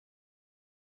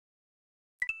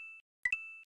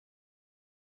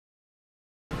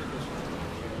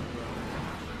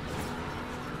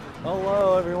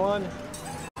Hello, everyone.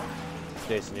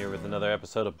 Jason here with another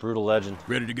episode of Brutal Legend.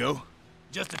 Ready to go?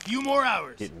 Just a few more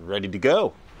hours. Getting ready to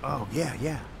go. Oh,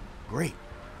 yeah. Great.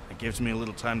 It gives me a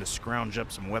little time to scrounge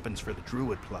up some weapons for the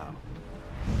Druid Plow.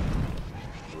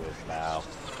 Druid Plow.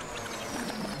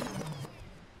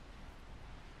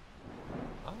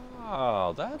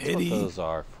 Oh, that's Eddie. what those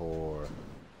are for.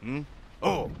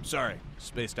 Oh, sorry.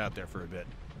 Spaced out there for a bit.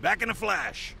 Back in a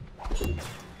flash. Okay.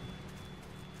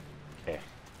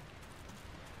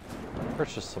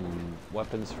 Purchase some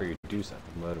weapons for your Deuce at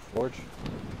the Motor Forge.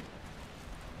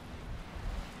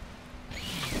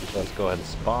 Let's go ahead and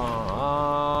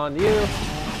spawn you.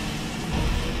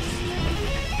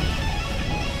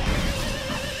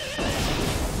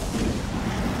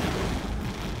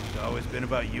 It's always been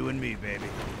about you and me, baby.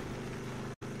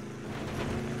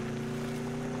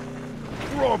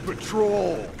 We're on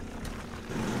patrol!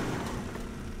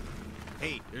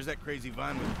 Hey, there's that crazy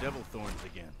vine with devil thorns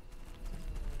again.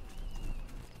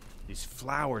 These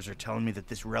flowers are telling me that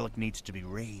this relic needs to be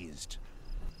raised.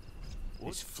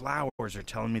 These flowers are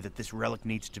telling me that this relic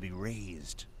needs to be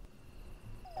raised.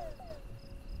 I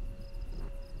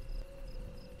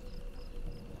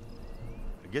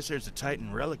guess there's a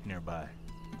Titan relic nearby.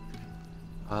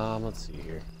 Let's see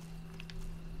here.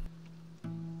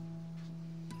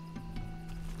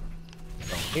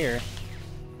 From here,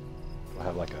 we'll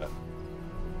have like a...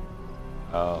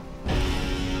 Oh.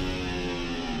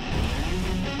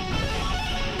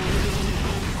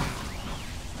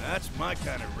 That's my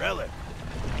kind of relic.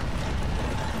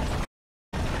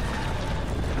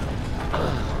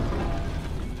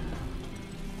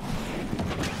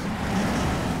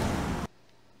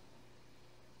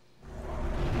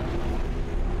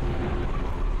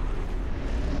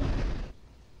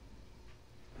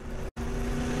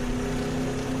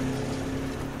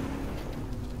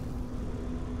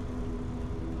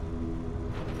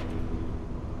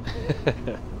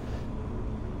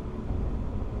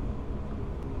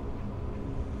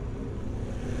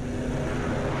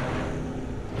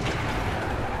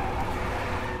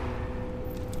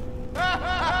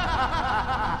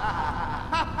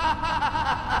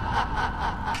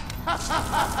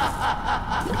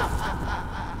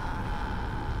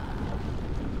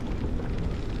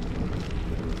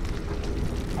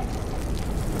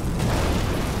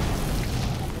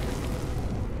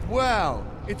 Well,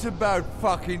 it's about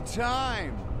fucking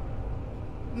time.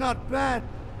 Not bad.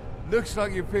 Looks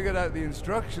like you figured out the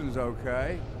instructions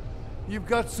okay. You've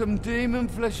got some demon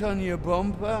flesh on your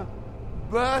bumper,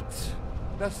 but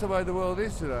that's the way the world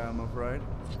is today, I'm afraid.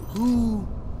 Who?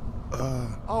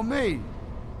 Oh, me?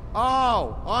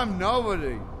 Oh, I'm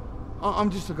nobody. I'm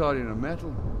just a guardian of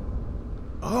metal.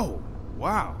 Oh,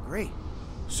 wow, great.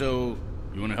 So,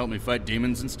 you want to help me fight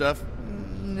demons and stuff?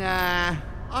 Nah,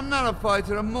 I'm not a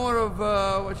fighter. I'm more of,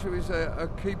 what shall we say, a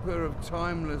keeper of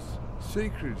timeless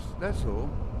secrets, that's all.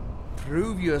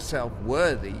 Prove yourself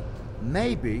worthy.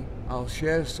 Maybe I'll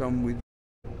share some with you.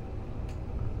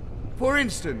 For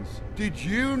instance, did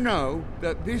you know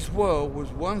that this world was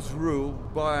once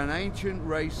ruled by an ancient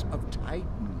race of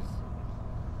Titans?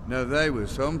 Now they were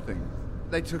something.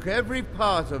 They took every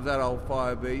part of that old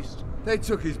fire beast. They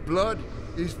took his blood,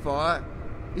 his fire,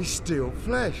 his steel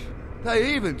flesh.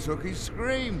 They even took his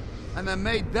scream, and they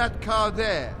made that car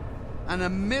there, and a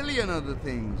million other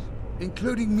things,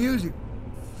 including music.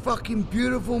 Fucking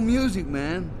beautiful music,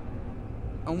 man.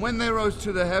 And when they rose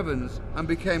to the heavens and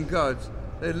became gods,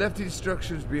 they left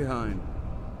instructions behind.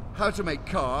 How to make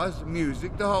cars,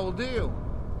 music, the whole deal.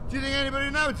 Do you think anybody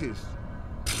noticed?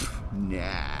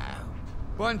 Nah.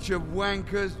 Bunch of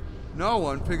wankers. No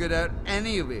one figured out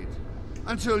any of it.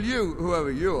 Until you,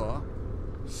 whoever you are.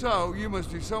 So, you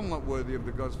must be somewhat worthy of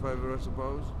the gods' favor, I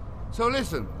suppose. So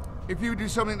listen, if you do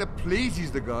something that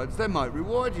pleases the gods, they might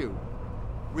reward you.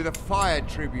 With a fire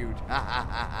tribute. Ha ha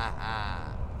ha ha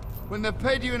ha. When they've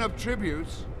paid you enough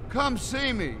tributes, come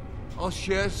see me. I'll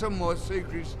share some more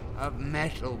secrets of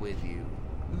metal with you.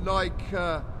 Like,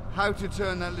 how to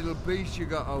turn that little beast you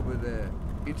got over there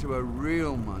into a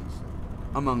real monster.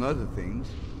 Among other things.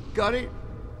 Got it?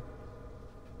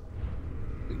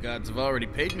 The gods have already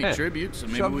paid me tribute, so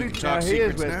maybe we Something, can talk now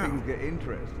here's secrets where now. things get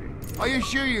interesting. Are you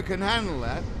sure you can handle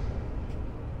that?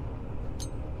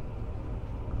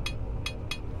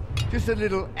 Just a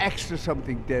little extra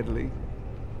something deadly.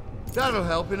 That'll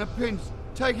help in a pinch.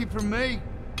 Take it from me.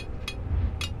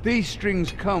 These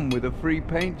strings come with a free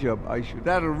paint job,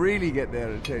 That'll really get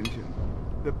their attention.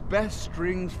 The best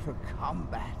strings for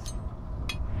combat.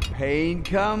 Paint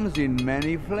comes in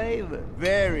many flavors.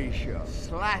 Very sharp.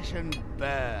 Slash and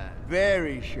burn.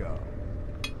 Very sharp.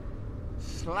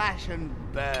 Slash and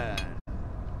burn.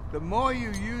 The more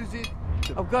you use it,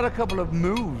 I've got a couple of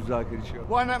moves I can show.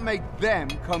 Why not make them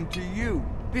come to you?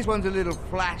 This one's a little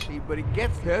flashy, but it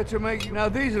gets there to make you... Now,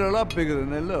 these are a lot bigger than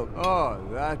they look. Oh,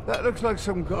 that looks like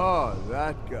some... Oh,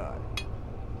 that guy.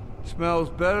 Smells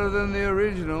better than the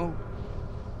original.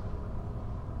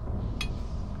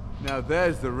 Now,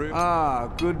 there's the real... Ah,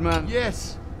 good man.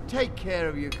 Yes, take care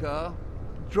of your car.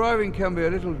 Driving can be a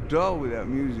little dull without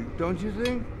music, don't you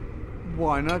think?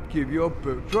 Why not give your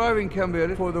boot? Driving can be a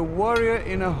little... For the warrior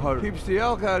in a hurry. Keeps the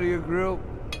elk out of your grill.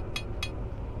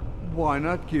 Why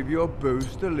not give your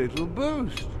boost a little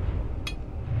boost?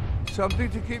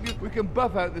 Something to keep you... We can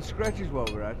buff out the scratches while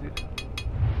we're at it.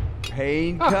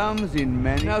 Pain comes in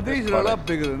many... Now, these are a lot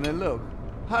bigger than they look.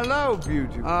 Hello,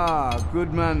 beauty. Ah,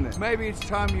 good man then. Maybe it's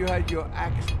time you had your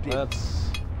axe dipped.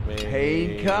 That's me.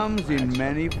 Pain comes in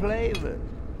many flavors.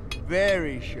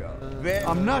 Very sharp.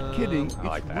 I'm not kidding. It's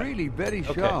like that. really very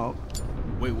Okay. sharp.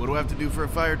 Wait, what do I have to do for a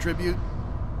fire tribute?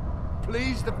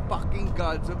 Please the fucking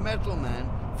gods of metal, man.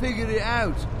 Figured it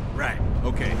out. Right,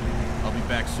 okay. I'll be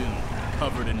back soon,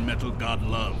 covered in metal god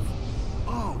love.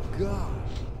 Oh, God.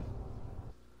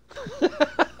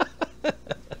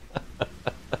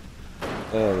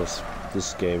 Oh,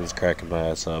 this game is cracking my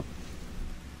ass up.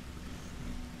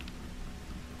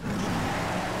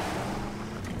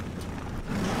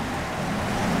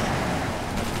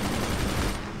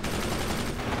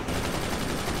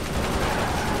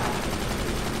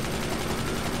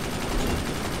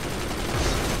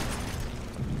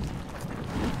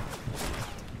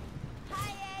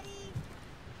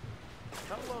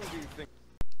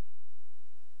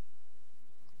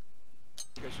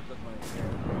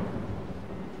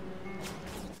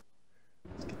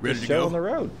 Ready to Show go? on the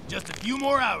road. Just a few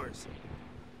more hours.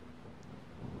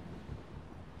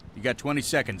 You got 20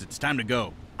 seconds. It's time to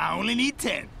go. I only need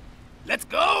 10. Let's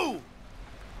go!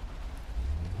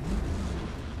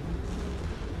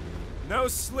 No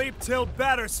sleep till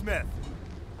Battersmith.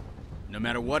 No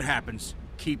matter what happens,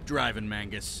 keep driving,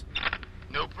 Mangus.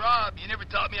 No prob. You never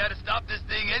taught me how to stop this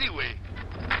thing anyway.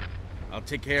 I'll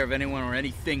take care of anyone or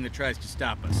anything that tries to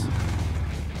stop us.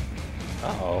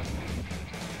 Uh-oh.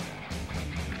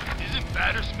 Isn't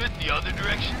Battersmith the other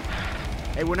direction?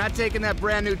 Hey, we're not taking that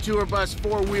brand new tour bus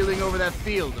four-wheeling over that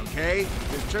field, okay?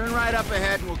 Just turn right up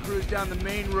ahead and we'll cruise down the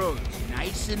main roads.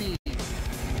 Nice and easy.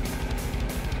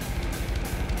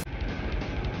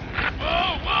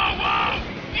 Whoa, whoa, whoa!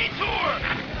 Detour!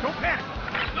 Don't panic.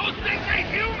 Those things ain't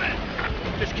human!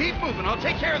 Just keep moving. I'll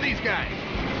take care of these guys.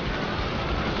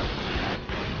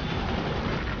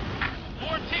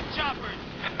 More tick choppers!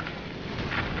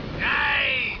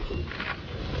 Nice!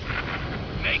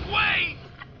 Make way!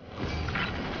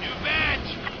 New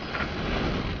badge!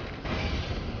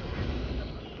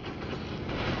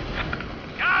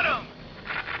 Got him!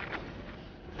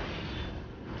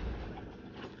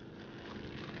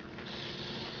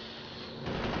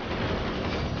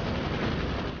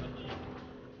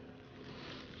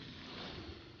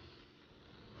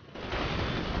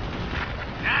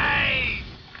 Nice!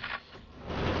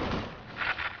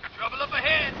 Trouble up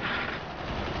ahead!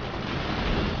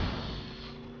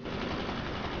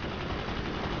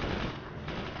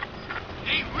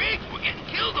 Hey, Riggs, we're getting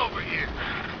killed over here.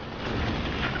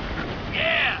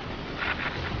 Yeah.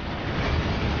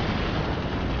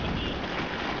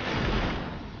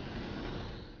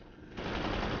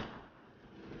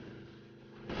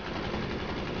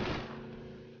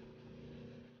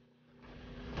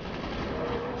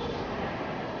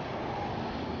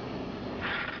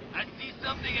 I see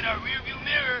something in our rearview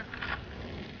mirror.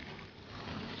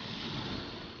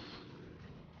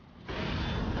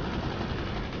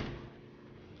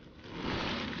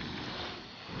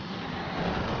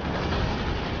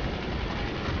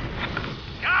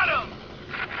 Got him!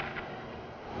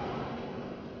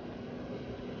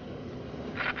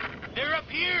 They're up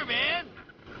here, man!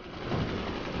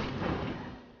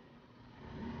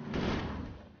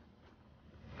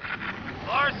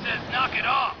 Lars says knock it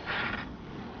off!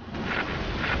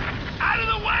 Out of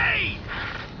the way!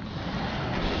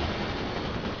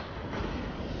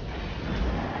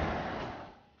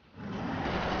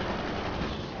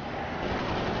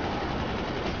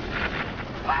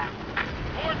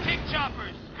 More tick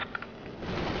choppers!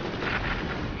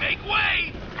 Make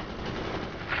way!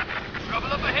 Trouble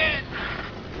up ahead!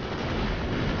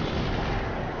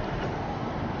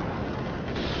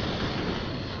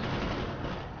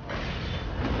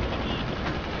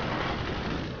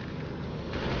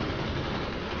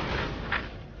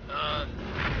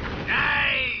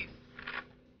 Nice!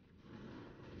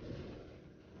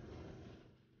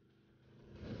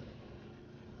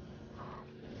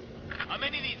 How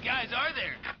many of these guys are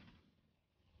there?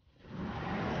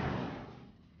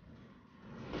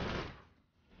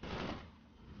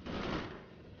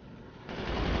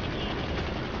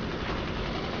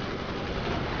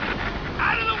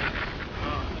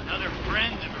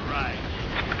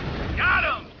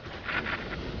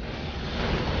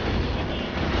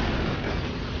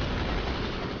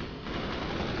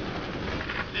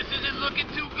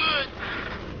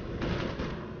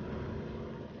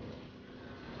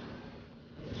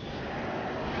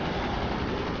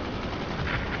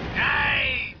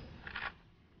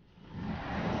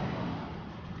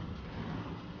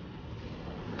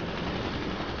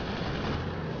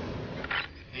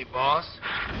 Hey, boss.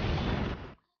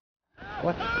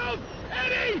 What? Help!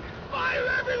 Eddie! Fire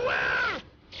everywhere!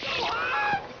 So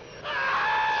hot!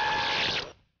 Ah!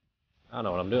 I don't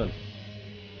know what I'm doing.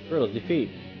 Brutal defeat.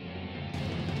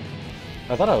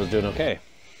 I thought I was doing okay.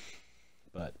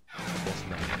 But I guess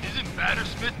not. Isn't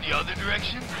Battersmith the other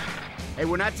direction? Hey,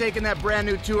 we're not taking that brand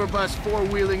new tour bus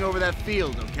four-wheeling over that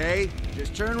field, okay?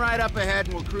 Just turn right up ahead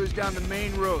and we'll cruise down the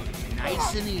main road.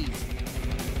 Nice and easy.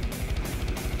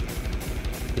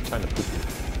 Good time to poop you.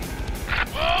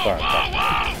 Whoa, Sorry,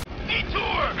 whoa!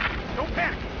 Detour! Don't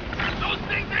panic. Those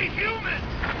things ain't humans!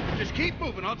 Just keep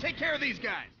moving. I'll take care of these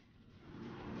guys.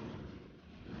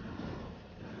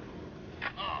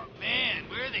 Oh, man,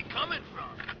 where are they coming from?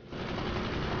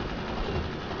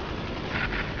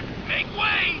 Make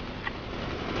way!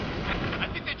 I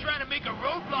think they're trying to make a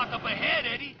roadblock up ahead,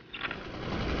 Eddie.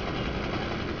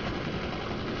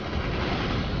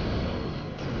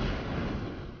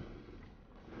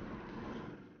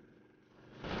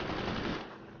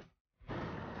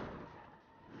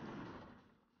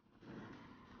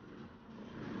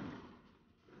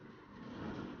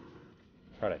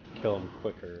 Try to kill him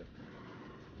quicker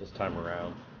this time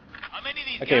around. How many of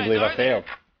these I guys can't believe are I failed.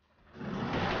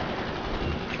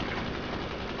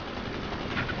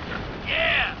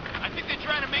 Yeah! I think they're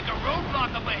trying to make a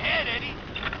roadblock up ahead, Eddie.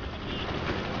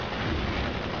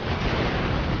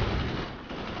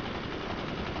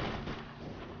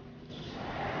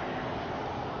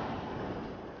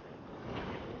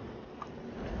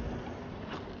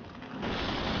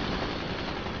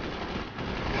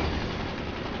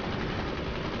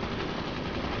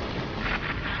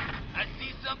 I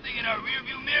see something in our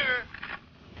rearview mirror.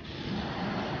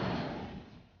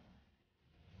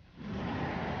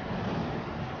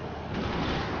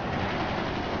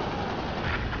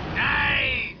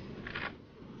 Nice!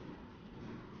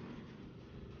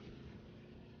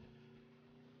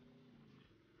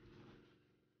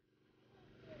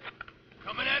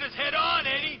 Coming at us head on,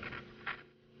 Eddie.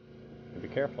 Be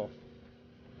careful.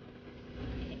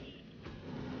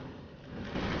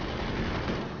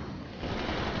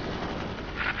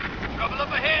 Trouble up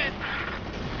ahead.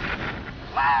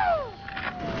 Woo!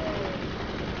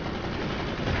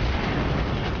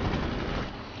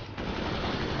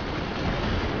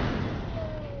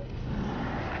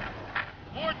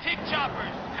 More tick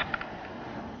choppers.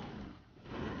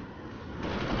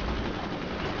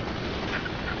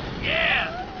 Yeah!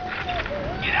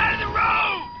 Get out of the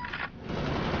road!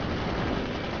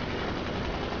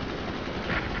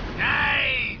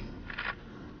 Nice!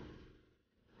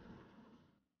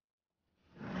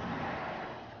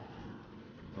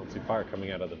 I don't see fire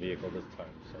coming out of the vehicle this time,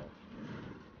 so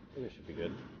I think it should be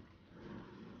good.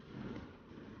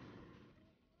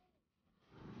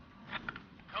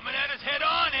 Coming at us head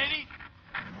on, Eddie.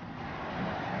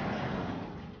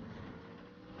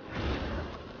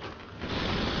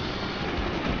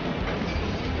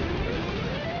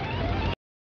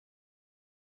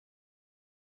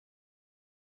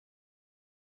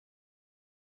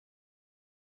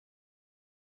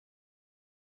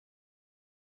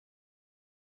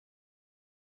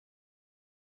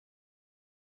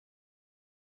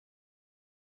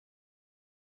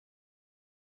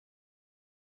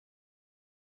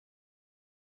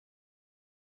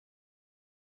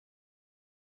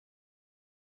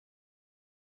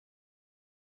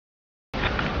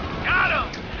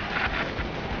 Got him!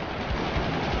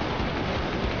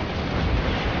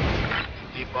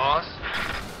 Hey, boss.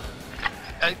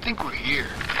 I think we're here.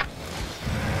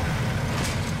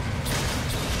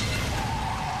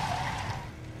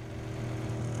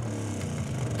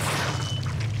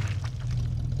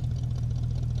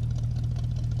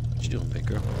 What you doing, big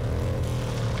girl?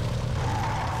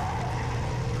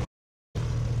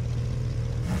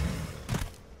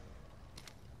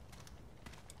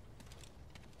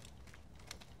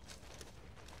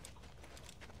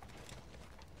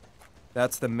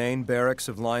 That's the main barracks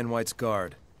of Lion White's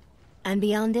Guard. And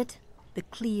beyond it, the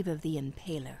Cleave of the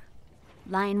Impaler.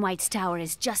 Lion White's tower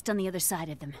is just on the other side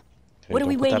of them. Hey, What are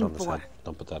we don't put that waiting on his for? head.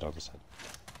 Don't put that on his head.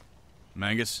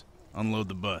 Mangus, unload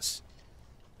the bus.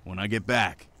 When I get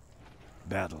back,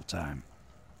 battle time.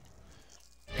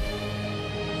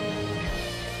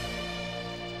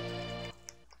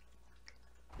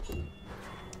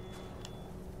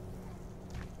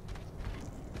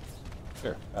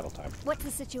 Here, battle time. What's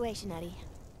the situation, Eddie?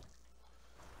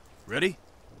 Ready?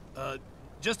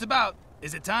 Just about.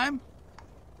 Is it time?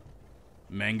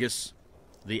 Mangus,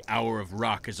 the hour of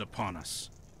rock is upon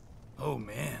us. Oh,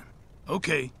 man.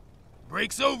 Okay.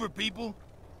 Break's over, people.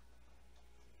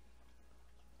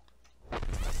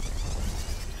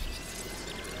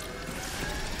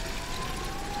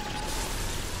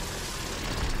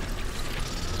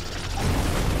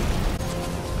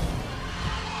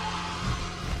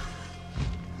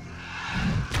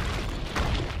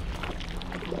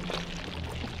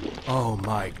 Oh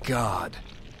my god.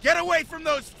 Get away from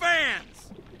those fans!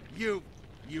 You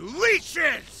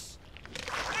leeches!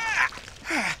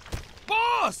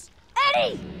 Boss!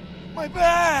 Eddie! My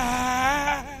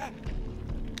back!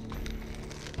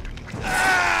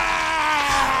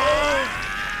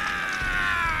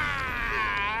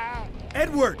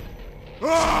 Edward!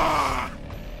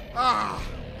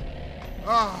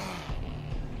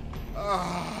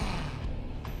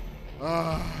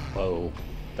 Whoa,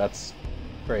 that's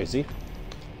crazy.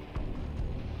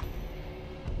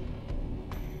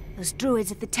 Those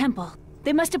druids at the temple.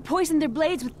 They must have poisoned their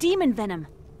blades with demon venom.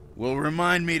 Will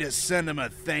remind me to send him a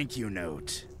thank you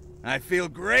note. I feel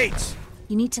great!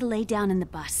 You need to lay down in the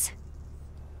bus.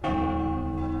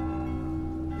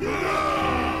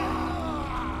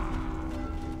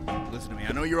 Listen to me,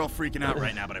 I know you're all freaking out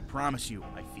right now, but I promise you,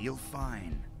 I feel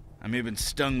fine. I may have been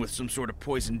stung with some sort of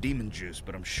poison demon juice,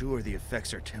 but I'm sure the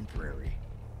effects are temporary.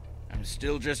 I'm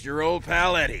still just your old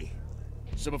pal Eddie.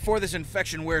 So before this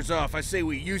infection wears off, I say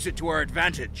we use it to our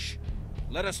advantage.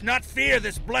 Let us not fear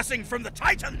this blessing from the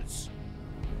Titans!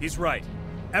 He's right.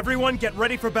 Everyone get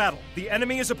ready for battle. The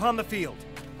enemy is upon the field.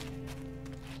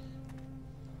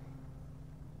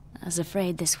 I was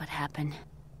afraid this would happen.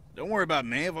 Don't worry about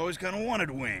me, I've always kind of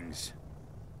wanted wings.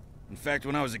 In fact,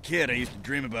 when I was a kid, I used to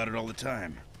dream about it all the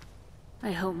time.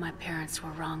 I hope my parents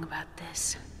were wrong about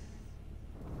this.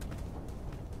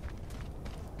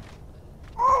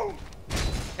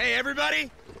 Hey,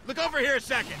 everybody! Look over here a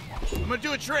second. I'm gonna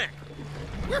do a trick.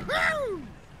 Woohoo!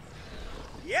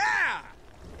 Yeah!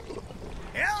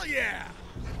 Hell yeah!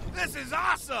 This is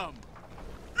awesome!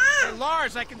 Hey,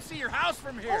 Lars, I can see your house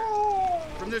from here.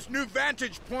 From this new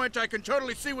vantage point, I can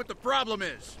totally see what the problem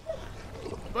is.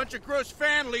 A bunch of gross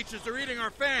fan leeches are eating our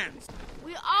fans.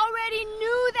 We already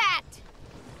knew that!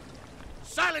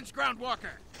 Silence,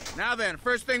 Groundwalker! Now then,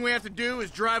 first thing we have to do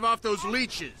is drive off those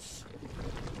leeches.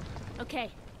 Okay.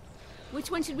 Which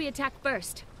one should we attack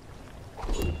first?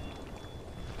 Did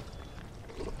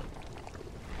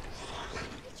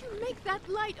you make that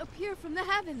light appear from the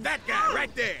heavens? That guy,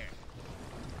 right there!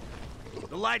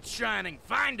 The light's shining.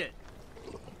 Find it!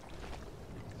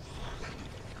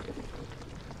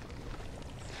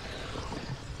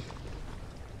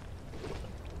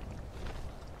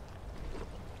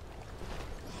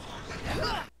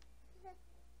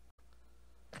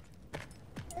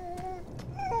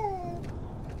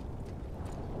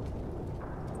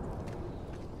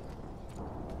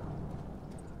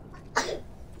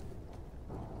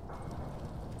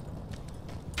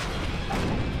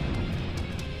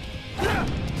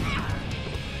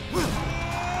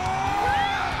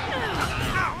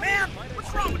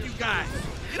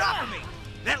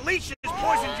 That leech has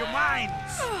poisoned your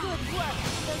minds! Good work.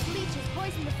 Those leeches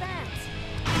poisoned the fans.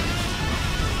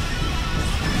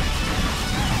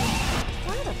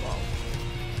 Incredible.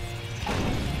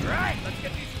 Right, let's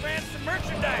get these fans some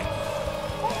merchandise!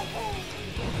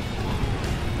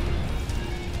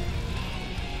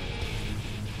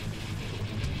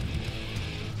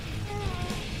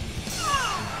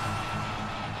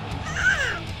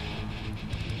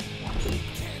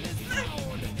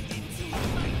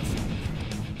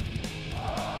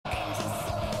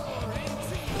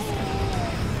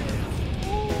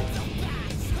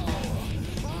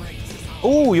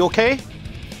 Ooh, you okay?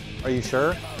 Are you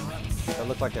sure? That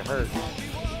looked like it hurt.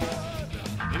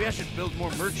 Maybe I should build more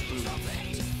merch booths.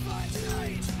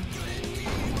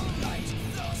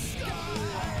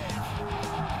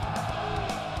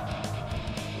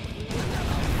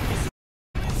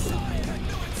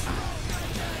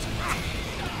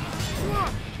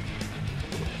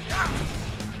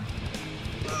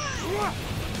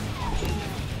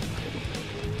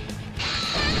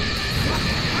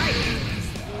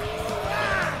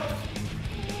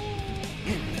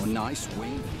 Nice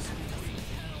wings.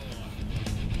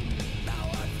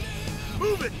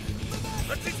 Move it!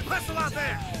 Let's see some hustle out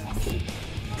there!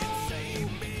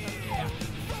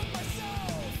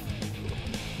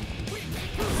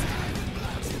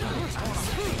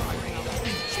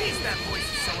 Jeez, that voice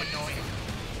is so annoying.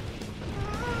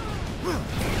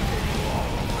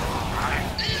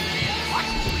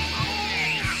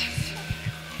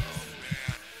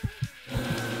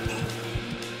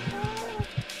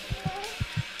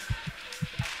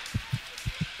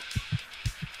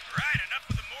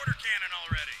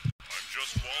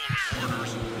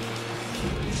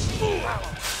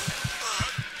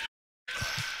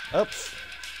 Oops.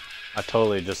 I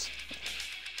totally just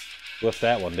whiffed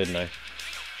that one, didn't I?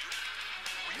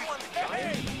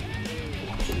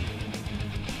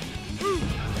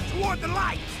 Toward the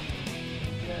light!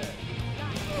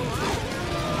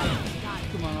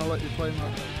 Come on, I'll let you play,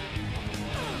 mate.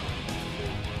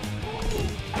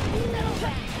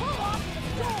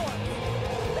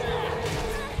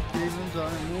 Stevens, I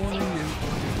am warning you.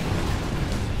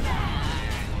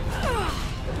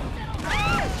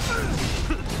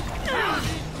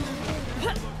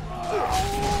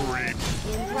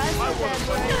 I want to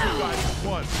play you guys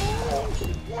once.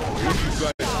 What are you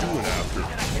guys doing after?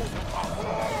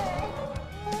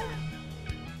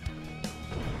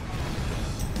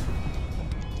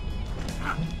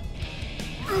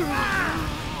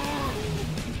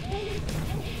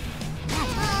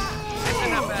 That's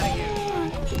enough out of you.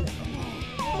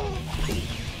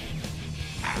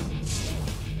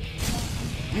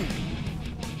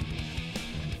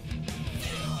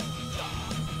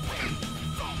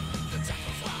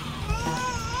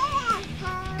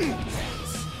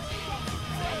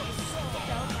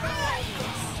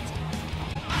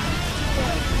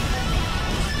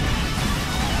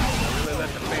 Really let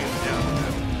the fans down.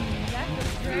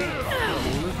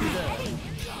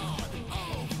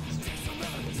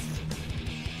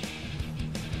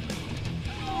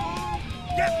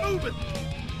 Get moving!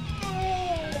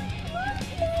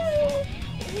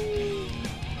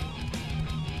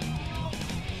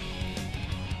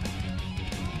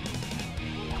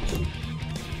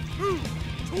 Move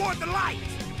toward the light!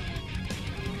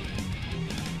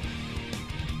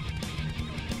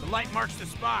 The light marks the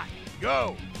spot.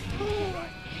 Go!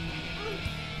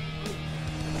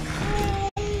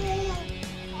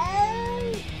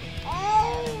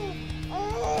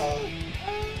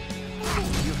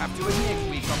 You have to admit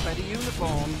we've got better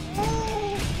uniforms.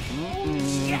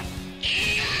 Yeah,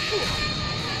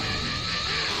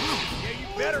 you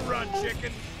better run,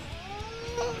 chicken.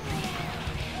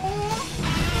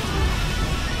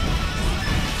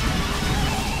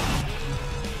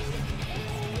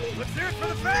 Let's hear it for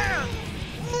the fans!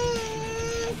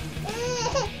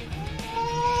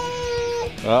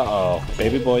 Uh-oh.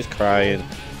 Baby boy's crying.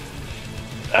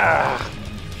 Ah!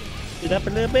 Get up a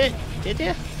little bit, did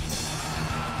ya?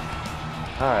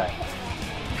 Alright.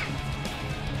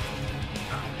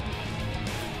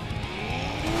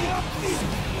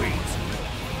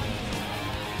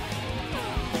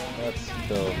 Let's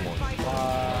build more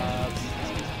spots.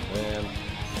 And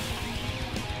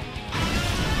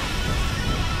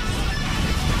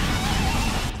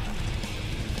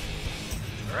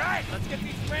Alright, let's get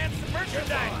these fans some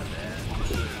merchandise!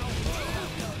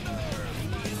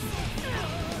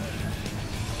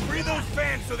 Free those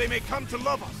fans so they may come to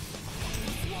love us!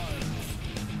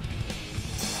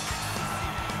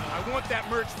 I want that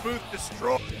merch booth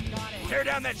destroyed! Tear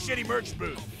down that shitty merch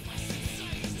booth!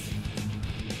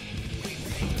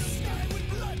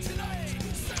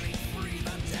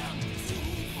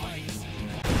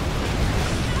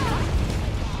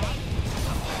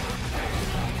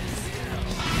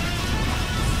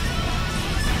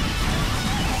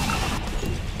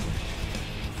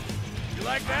 You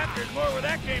like that? There's more where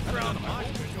that came from.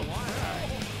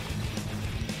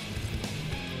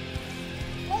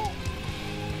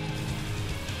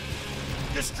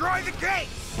 Destroy the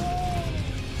gates!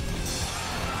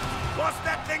 Bust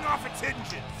that thing off its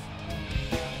hinges!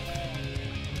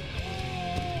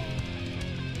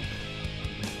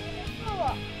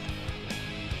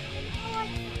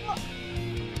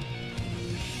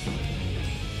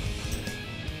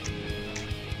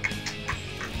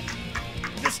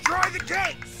 Destroy the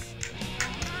gates!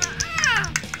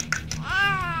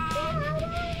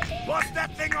 Bust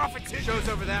that thing off its hinges! Show's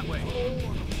over that way.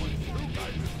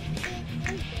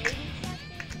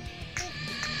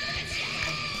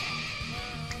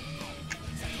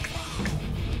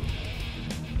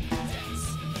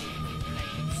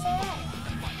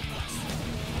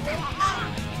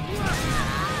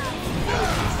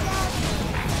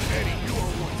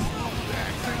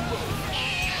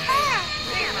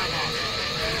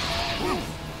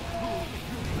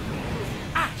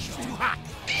 Ah, she's too hot!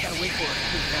 Gotta wait for it to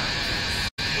cool down.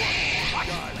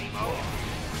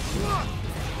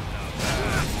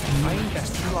 I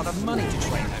invested a lot of money to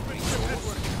train that beast.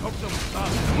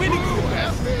 Winning!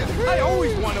 I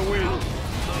always want to win!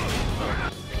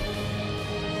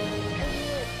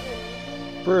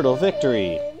 brutal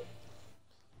victory.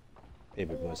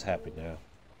 Baby boy's happy now.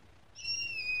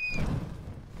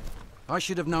 I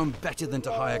should have known better than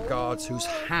to hire guards whose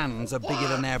hands are bigger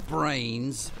than their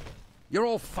brains. You're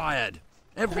all fired.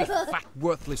 Every fat,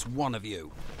 worthless one of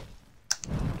you.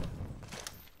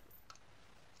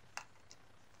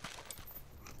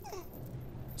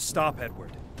 Stop,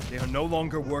 Edward. They are no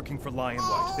longer working for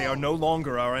Lionwhite. They are no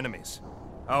longer our enemies.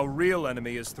 Our real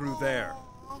enemy is through there.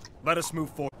 Let us move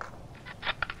forward.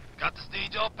 Got the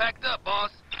stage all packed up,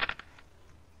 boss.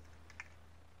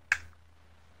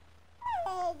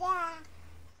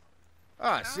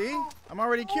 Ah, see? I'm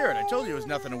already cured. I told you it was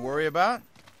nothing to worry about.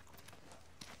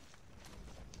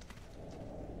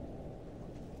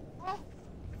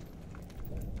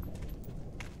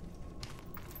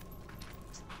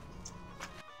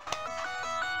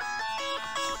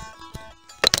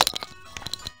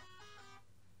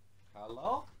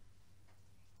 Hello?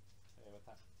 Hey, what's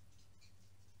that?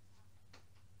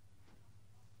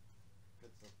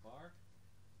 Good so far.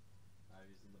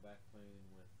 Ivy's in the back playing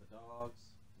with the dogs.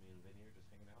 Me and Vinny are just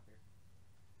hanging out here.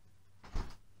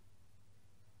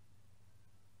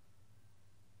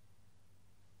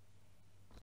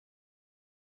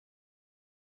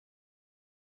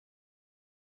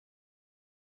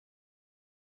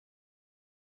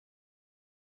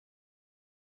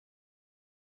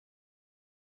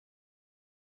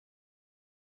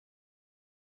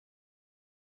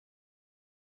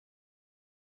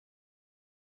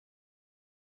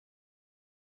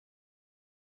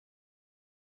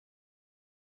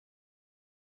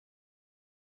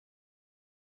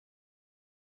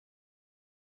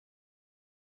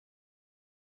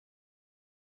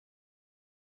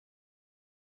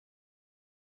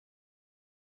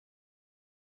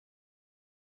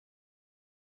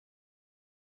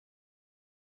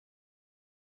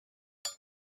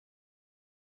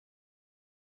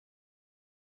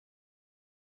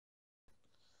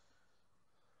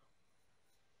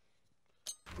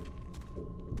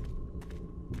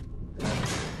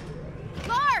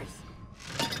 Lars!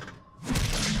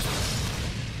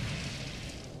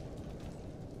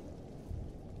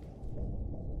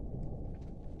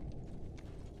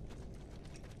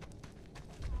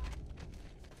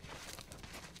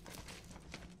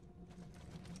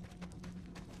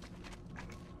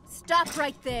 Stop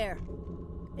right there.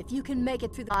 If you can make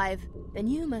it through the hive, then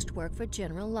you must work for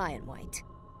General Lionwhite.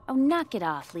 Oh, knock it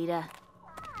off, Lita.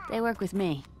 They work with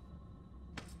me.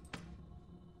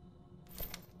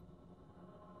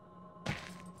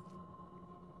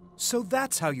 So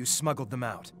that's how you smuggled them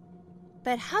out.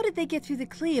 But how did they get through the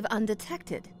cleave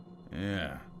undetected?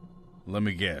 Yeah. Let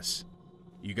me guess.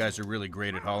 You guys are really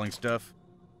great at hauling stuff?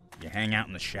 You hang out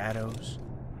in the shadows?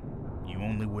 You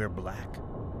only wear black?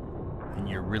 And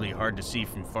you're really hard to see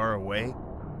from far away?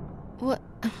 What?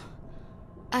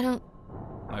 I don't...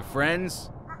 My friends,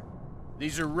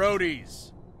 these are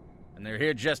roadies. And they're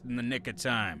here just in the nick of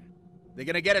time. They're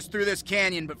gonna get us through this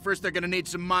canyon, but first they're gonna need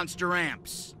some monster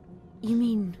amps. You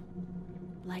mean,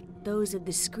 like those of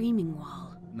the Screaming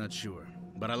Wall? Not sure,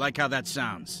 but I like how that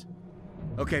sounds.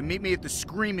 Okay, meet me at the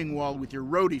Screaming Wall with your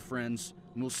roadie friends,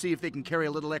 and we'll see if they can carry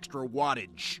a little extra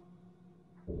wattage.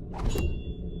 I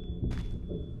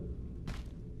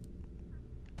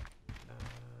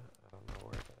don't know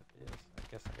where that is. I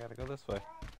guess I gotta go this way.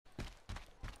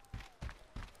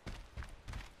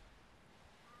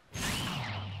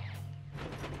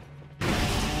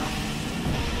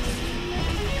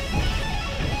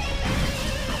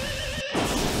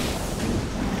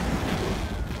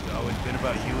 It's always been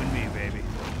about you and me, baby.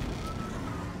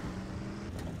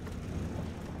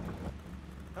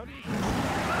 How do you...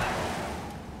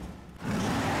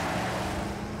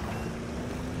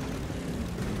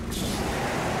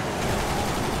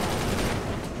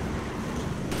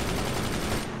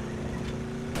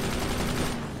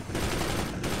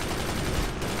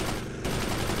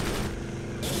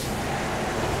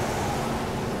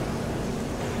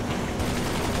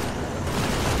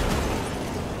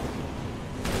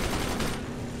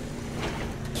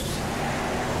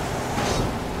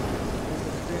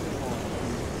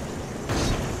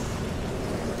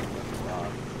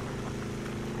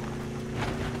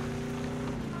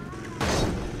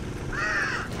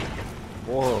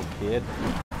 Whoa, kid.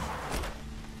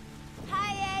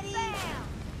 Hi, Eddie!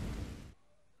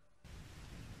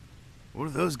 What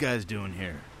are those guys doing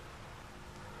here?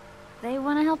 They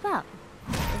want to help out.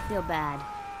 They feel bad.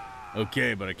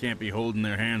 Okay, but I can't be holding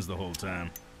their hands the whole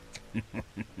time.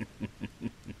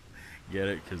 Get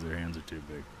it? Because their hands are too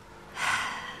big.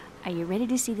 Are you ready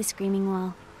to see the Screaming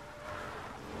Wall?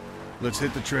 Let's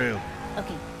hit the trail.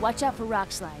 Okay, watch out for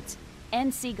rock slides.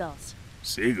 And seagulls.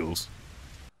 Seagulls?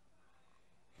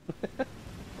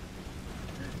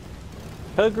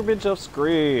 Pilgrimage of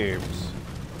Screams.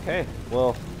 Okay,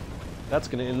 well, that's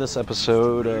gonna end this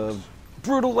episode of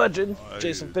Brutal Legend.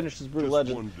 Jason finishes Brutal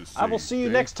Legend. I will see you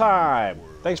next time.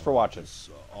 Thanks for watching.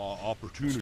 Opportunity.